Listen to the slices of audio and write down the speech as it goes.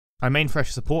I main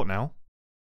Thresh Support now.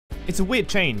 It's a weird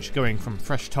change going from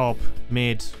Thresh top,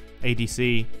 mid,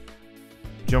 ADC,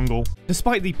 jungle.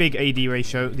 Despite the big AD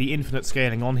ratio, the infinite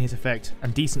scaling on hit effect,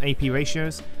 and decent AP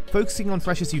ratios, focusing on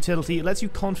Thresh's utility lets you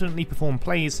confidently perform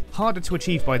plays harder to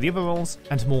achieve by the other roles,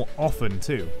 and more often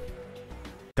too.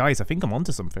 Guys, I think I'm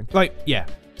onto something. Right, yeah.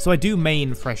 So I do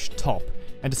main Thresh top,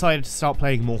 and decided to start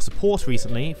playing more support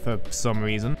recently, for some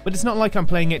reason. But it's not like I'm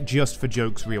playing it just for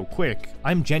jokes real quick.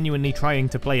 I'm genuinely trying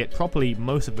to play it properly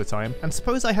most of the time, and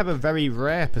suppose I have a very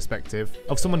rare perspective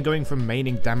of someone going from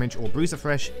maining damage or bruiser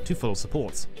Thresh to full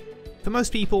support. For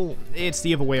most people, it's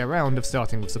the other way around of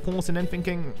starting with support and then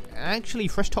thinking, actually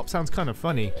Thresh top sounds kind of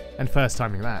funny, and first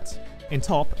timing that. In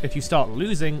top, if you start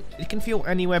losing, it can feel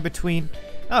anywhere between,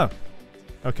 oh,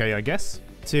 okay I guess,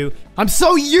 to, I'm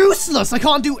so useless, I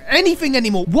can't do anything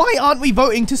anymore, why aren't we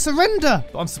voting to surrender?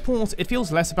 But on support, it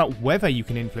feels less about whether you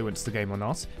can influence the game or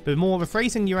not, but more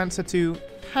rephrasing your answer to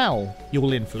how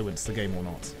you'll influence the game or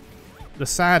not. The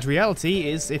sad reality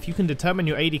is, if you can determine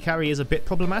your AD carry is a bit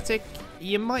problematic,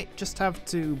 you might just have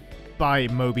to buy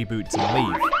Moby boots and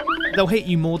leave. They'll hate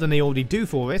you more than they already do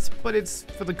for it, but it's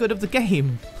for the good of the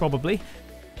game, probably.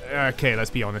 Okay,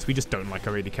 let's be honest, we just don't like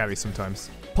our AD carries sometimes.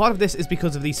 Part of this is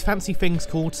because of these fancy things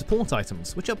called support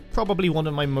items, which are probably one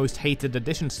of my most hated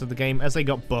additions to the game as they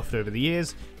got buffed over the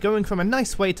years, going from a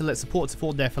nice way to let support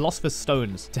afford their Philosopher's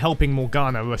Stones, to helping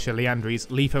Morgana rush her Liandry's,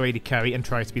 leave her AD carry and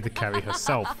try to be the carry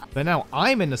herself. But now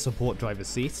I'm in the support driver's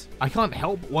seat, I can't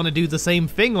help want to do the same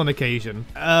thing on occasion.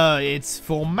 It's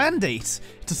for mandate,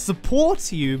 to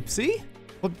support you, see?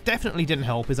 What definitely didn't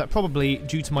help is that probably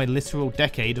due to my literal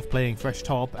decade of playing Thresh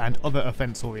top and other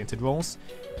offense-oriented roles,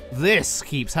 this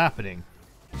keeps happening.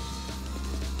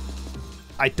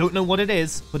 I don't know what it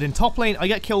is, but in top lane I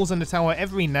get kills in the tower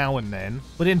every now and then,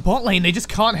 but in bot lane they just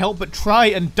can't help but try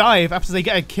and dive after they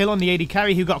get a kill on the AD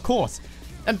carry who got caught.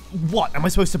 And what, am I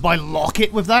supposed to buy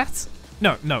Locket with that?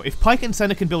 No, if Pyke and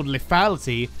Senna can build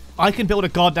lethality, I can build a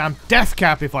goddamn death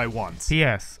cap if I want.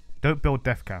 P.S. Don't build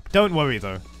death cap. Don't worry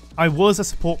though. I was a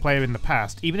support player in the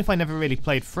past, even if I never really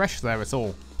played Thresh there at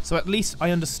all. So at least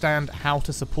I understand how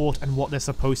to support and what they're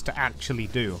supposed to actually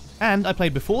do. And I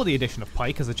played before the addition of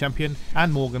Pyke as a champion,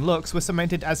 and Morgan Lux were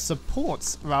cemented as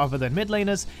supports rather than mid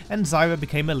laners, and Zyra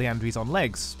became a Liandry's on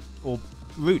legs. Or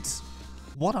roots.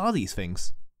 What are these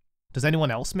things? Does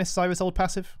anyone else miss Zyra's old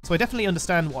passive? So I definitely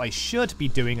understand what I should be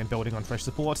doing and building on Thresh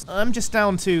support. I'm just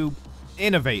down to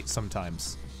innovate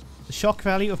sometimes. The shock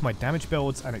value of my damage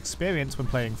builds and experience when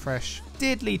playing Thresh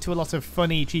did lead to a lot of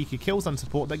funny, cheeky kills on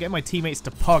support that get my teammates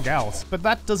to pug out, but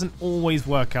that doesn't always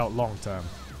work out long term.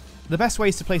 The best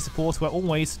ways to play support were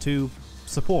always to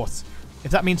support.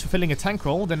 If that means fulfilling a tank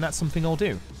role, then that's something I'll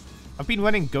do. I've been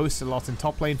running Ghost a lot in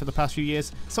top lane for the past few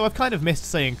years, so I've kind of missed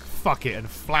saying fuck it and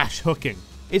flash hooking.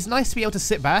 It's nice to be able to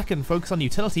sit back and focus on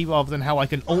utility rather than how I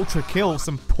can ultra kill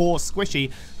some poor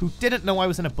squishy who didn't know I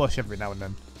was in a bush every now and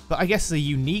then. But I guess the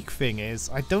unique thing is,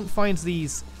 I don't find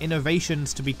these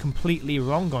innovations to be completely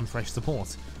wrong on Thresh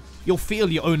support. You'll feel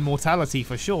your own mortality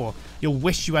for sure, you'll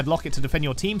wish you had Locket to defend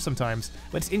your team sometimes,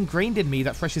 but it's ingrained in me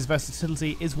that Thresh's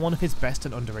versatility is one of his best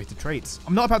and underrated traits.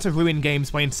 I'm not about to ruin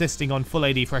games by insisting on full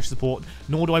AD Thresh support,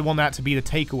 nor do I want that to be the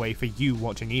takeaway for you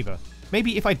watching either.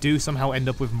 Maybe if I do somehow end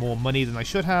up with more money than I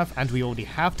should have, and we already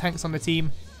have tanks on the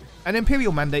team, an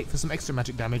Imperial Mandate for some extra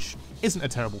magic damage isn't a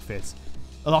terrible fit.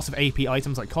 A lot of AP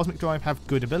items like Cosmic Drive have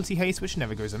good ability haste, which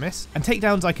never goes amiss, and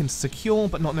takedowns I can secure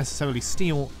but not necessarily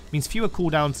steal means fewer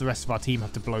cooldowns the rest of our team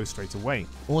have to blow straight away.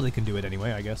 Or they can do it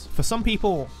anyway, I guess. For some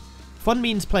people, fun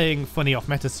means playing funny off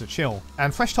metas to chill,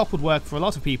 and Thresh top would work for a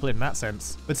lot of people in that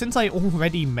sense, but since I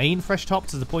already main Thresh top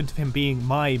to the point of him being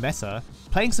my meta,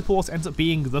 playing support ends up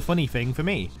being the funny thing for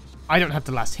me. I don't have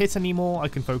to last hit anymore, I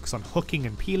can focus on hooking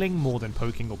and peeling more than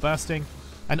poking or bursting,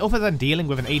 and other than dealing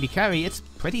with an AD carry, it's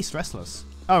pretty stressless.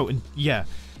 Oh, and yeah,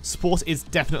 support is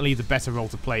definitely the better role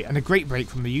to play, and a great break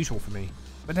from the usual for me.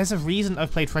 But there's a reason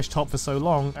I've played Thresh top for so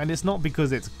long, and it's not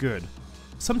because it's good.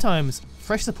 Sometimes,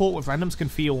 Thresh support with randoms can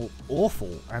feel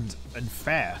awful and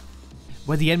unfair,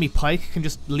 where the enemy Pyke can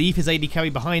just leave his AD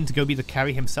carry behind to go be the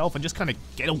carry himself and just kind of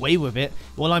get away with it,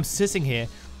 while I'm sitting here,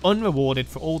 unrewarded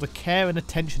for all the care and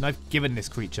attention I've given this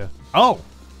creature. Oh!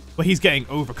 But he's getting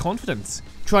overconfident,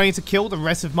 trying to kill the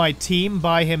rest of my team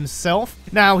by himself.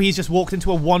 Now he's just walked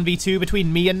into a 1v2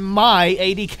 between me and my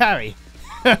AD carry.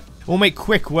 We'll make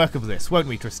quick work of this, won't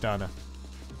we, Tristana?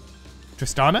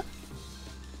 Tristana?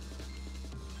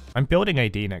 I'm building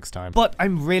AD next time. But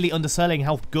I'm really underselling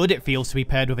how good it feels to be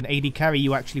paired with an AD carry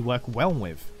you actually work well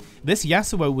with. This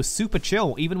Yasuo was super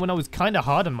chill, even when I was kinda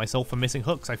hard on myself for missing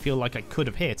hooks I feel like I could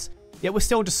have hit. Yet we're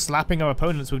still just slapping our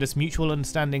opponents with this mutual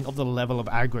understanding of the level of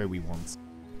aggro we want.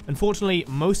 Unfortunately,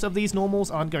 most of these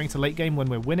normals aren't going to late game when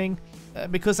we're winning,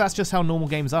 because that's just how normal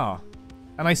games are.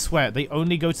 And I swear, they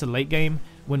only go to late game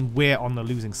when we're on the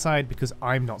losing side because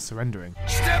I'm not surrendering.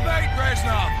 Step 8,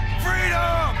 Reznov!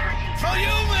 Freedom! For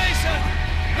you, Mason!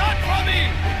 Not for me!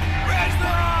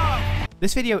 Reznov!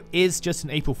 This video is just an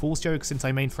April Fool's joke since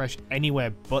I main Thresh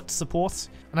anywhere but support,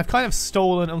 and I've kind of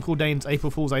stolen Uncle Dane's April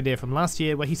Fool's idea from last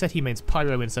year where he said he mains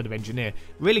Pyro instead of Engineer.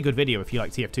 Really good video if you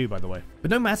like TF2 by the way.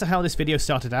 But no matter how this video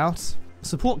started out,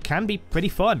 support can be pretty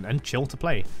fun and chill to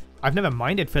play. I've never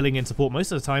minded filling in support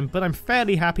most of the time, but I'm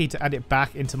fairly happy to add it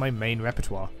back into my main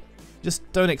repertoire. Just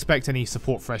don't expect any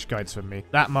support Thresh guides from me.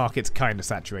 That market's kinda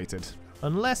saturated.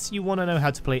 Unless you want to know how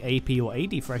to play AP or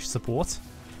AD Thresh support,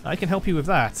 I can help you with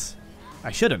that. I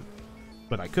shouldn't,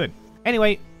 but I could.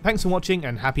 Anyway, thanks for watching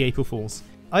and happy April Fools.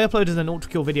 I uploaded an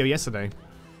ULTRAKILL video yesterday.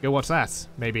 Go watch that,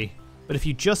 maybe. But if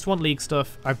you just want League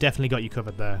stuff, I've definitely got you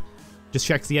covered there. Just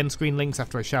check the end screen links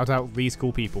after I shout out these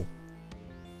cool people.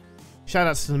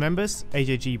 Shoutouts to the members,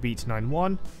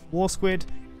 AJGBeat91, Warsquid,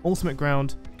 Ultimate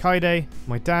Ground, Kaide,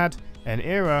 my dad,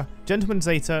 N-Era, Gentleman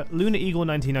Zeta, Lunar Eagle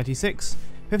 1996,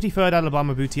 53rd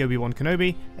Alabama Booty Obi-Wan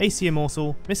Kenobi, AC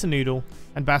Immortal, Mr. Noodle,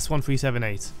 and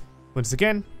Bass1378. Once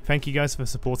again, thank you guys for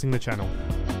supporting the channel.